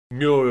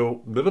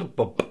mural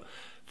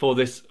for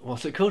this,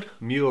 what's it called?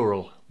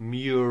 Mural.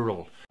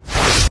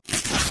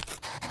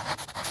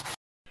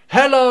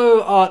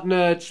 Hello art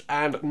nerds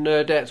and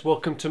nerdettes,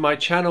 welcome to my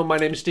channel. My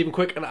name is Stephen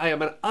Quick and I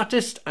am an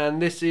artist and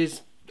this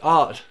is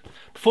art.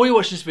 Before you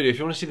watch this video, if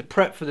you want to see the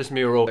prep for this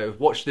mural,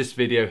 watch this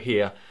video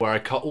here where I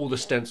cut all the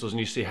stencils and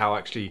you see how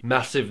actually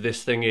massive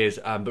this thing is,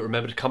 but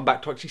remember to come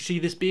back to actually see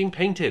this being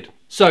painted.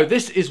 So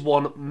this is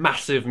one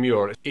massive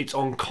mural. It's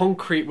on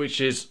concrete, which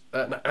is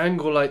at an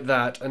angle like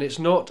that, and it's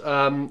not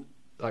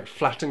like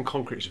flattened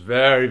concrete. It's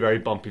very, very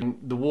bumpy.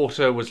 The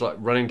water was like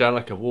running down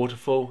like a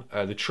waterfall.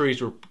 The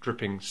trees were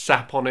dripping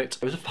sap on it.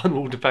 It was a fun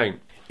wall to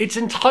paint. It's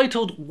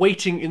entitled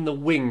Waiting in the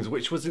Wings,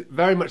 which was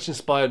very much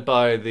inspired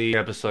by the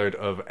episode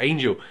of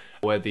Angel,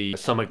 where the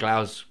Summer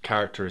Glau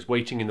character is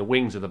waiting in the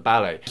wings of the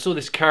ballet. I saw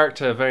this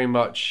character very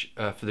much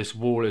for this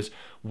wall as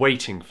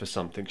waiting for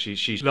something.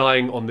 She's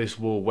lying on this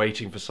wall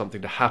waiting for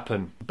something to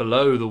happen.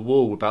 Below the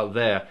wall, about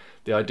there,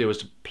 the idea was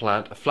to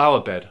plant a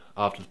flower bed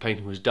after the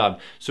painting was done,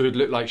 so it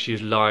looked like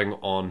she's lying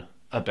on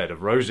a bed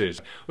of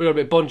roses. We got a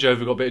bit of Bon Jovi,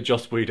 we got a bit of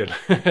Joss Whedon,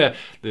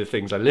 the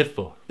things I live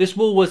for. This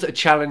wall was a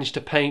challenge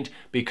to paint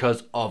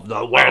because of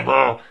the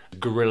weather.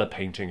 Guerrilla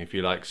painting, if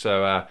you like.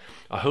 So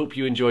I hope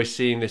you enjoy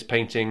seeing this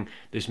painting,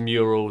 this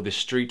mural, this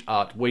street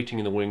art waiting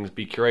in the wings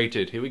be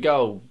curated. Here we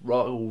go,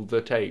 roll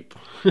the tape.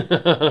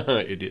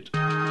 Idiot.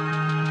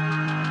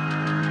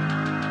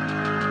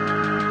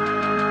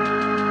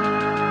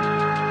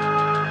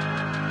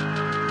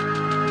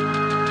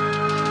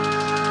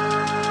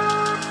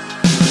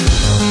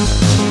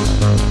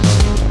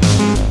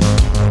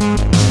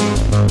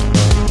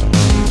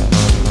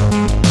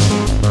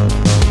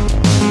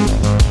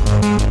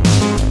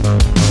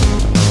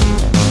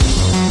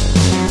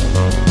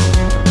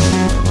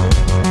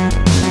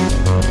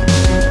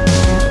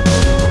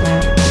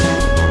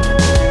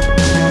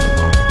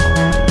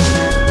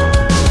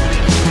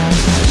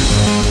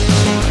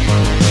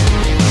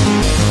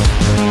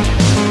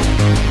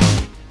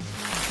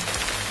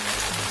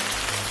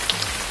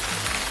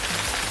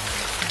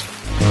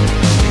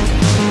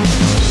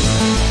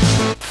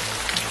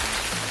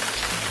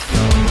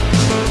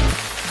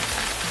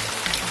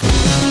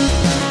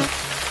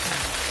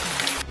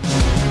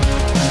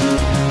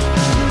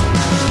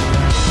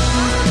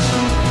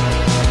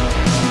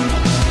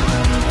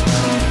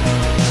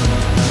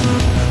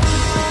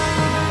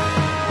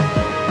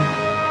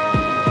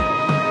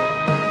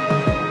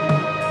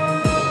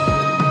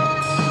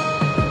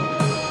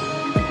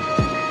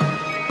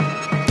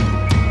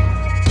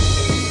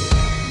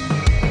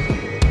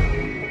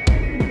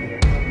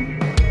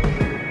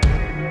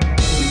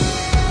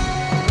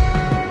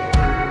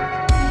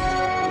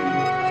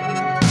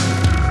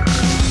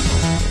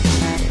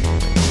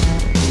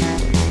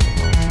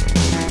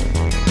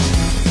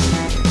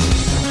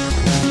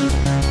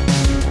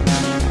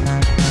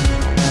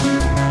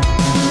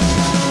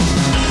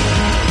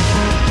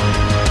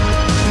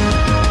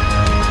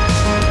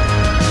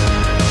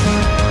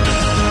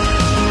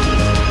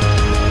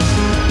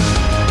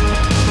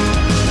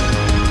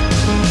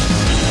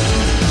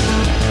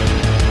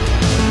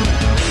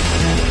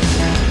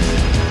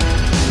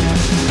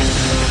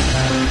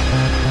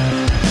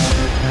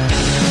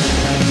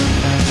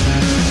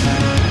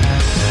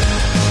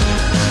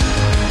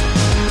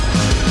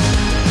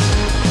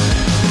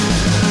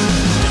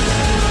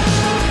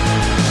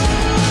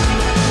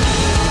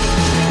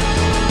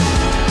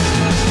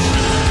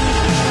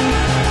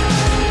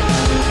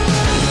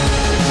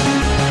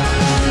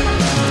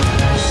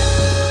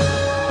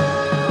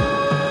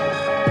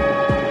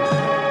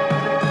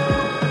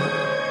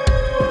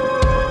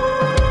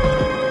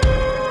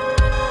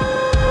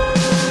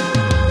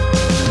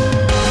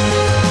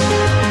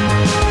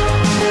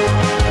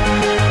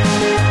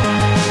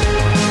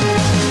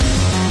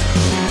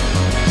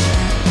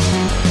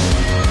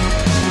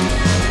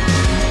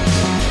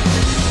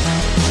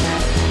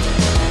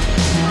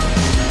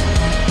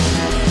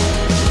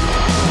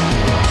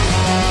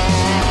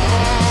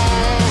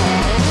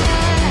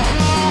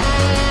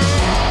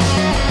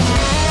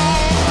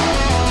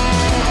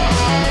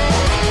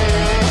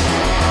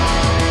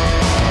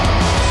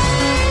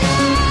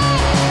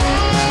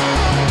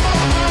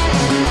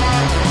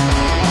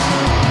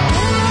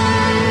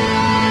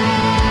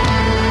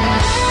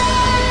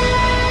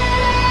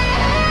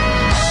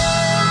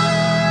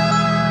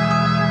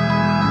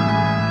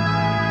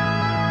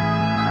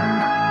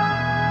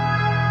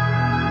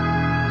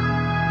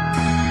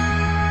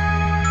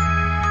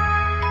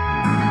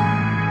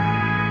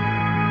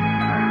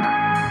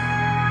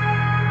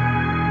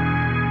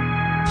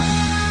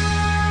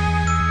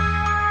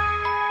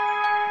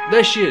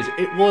 There she is.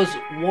 It was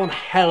one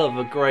hell of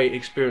a great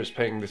experience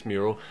painting this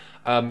mural.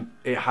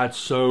 It had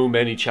so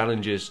many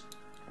challenges,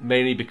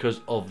 mainly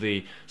because of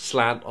the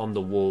slant on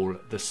the wall,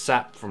 the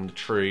sap from the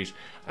trees,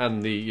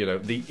 and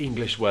the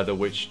English weather,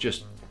 which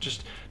just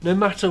no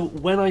matter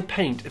when I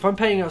paint, if I'm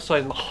painting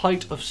outside in the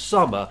height of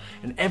summer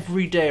and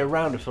every day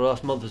around it for the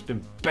last month has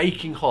been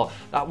baking hot,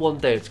 that one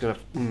day it's going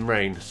to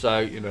rain.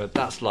 So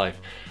that's life.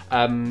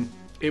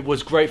 It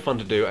was great fun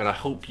to do, and I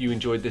hope you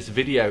enjoyed this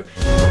video.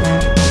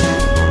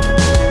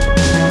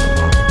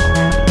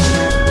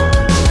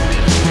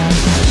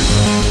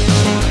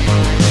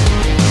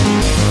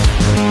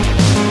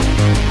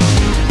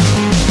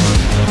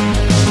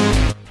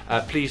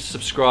 Please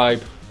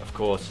subscribe, of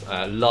course,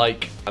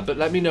 like, but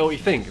let me know what you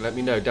think. Let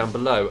me know down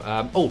below.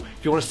 Oh,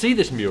 if you want to see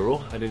this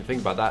mural, I didn't think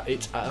about that,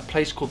 it's at a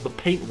place called the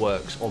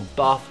Paintworks on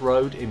Bath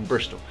Road in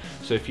Bristol.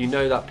 So if you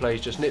know that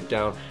place, just nip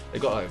down.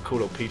 They've got like a cool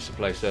little pizza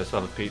place there, so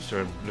have a pizza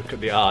and look at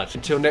the art.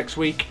 Until next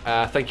week,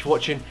 thank you for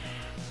watching,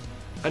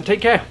 and take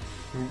care.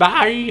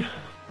 Bye!